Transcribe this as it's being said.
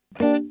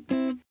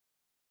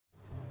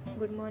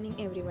Good morning,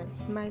 everyone.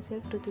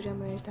 Myself, Rutuja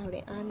Mahesh Thawde.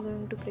 I am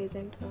going to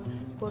present a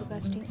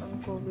podcasting on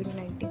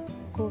COVID-19.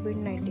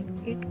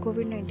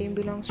 COVID-19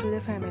 belongs to the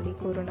family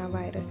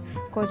coronavirus.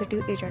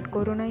 Causative agent.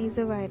 Corona is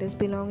a virus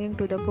belonging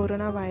to the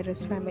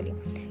coronavirus family.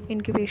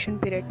 Incubation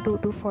period 2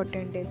 to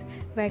 14 days.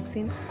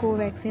 Vaccine,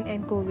 Covaxin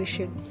and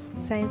Covishield.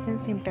 Signs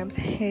and symptoms: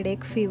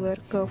 headache, fever,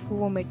 cough,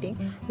 vomiting,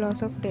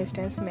 loss of taste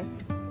and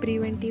smell.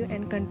 Preventive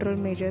and control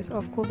measures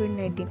of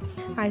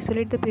COVID-19.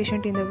 Isolate the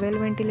patient in the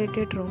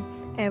well-ventilated room.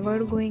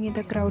 Avoid going in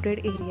the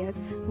crowded areas.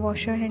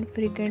 Wash your hands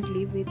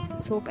frequently with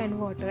soap and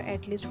water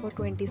at least for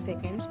 20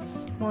 seconds.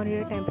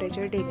 Monitor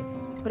temperature daily.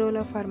 Role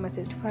of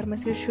pharmacist.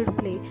 Pharmacists should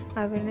play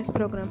awareness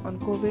program on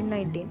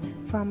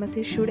COVID-19.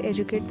 Pharmacists should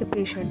educate the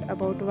patient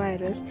about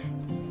virus.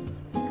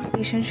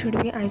 Patients should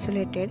be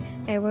isolated.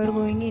 Avoid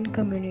going in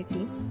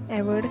community.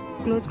 Avoid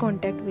close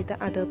contact with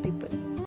the other people.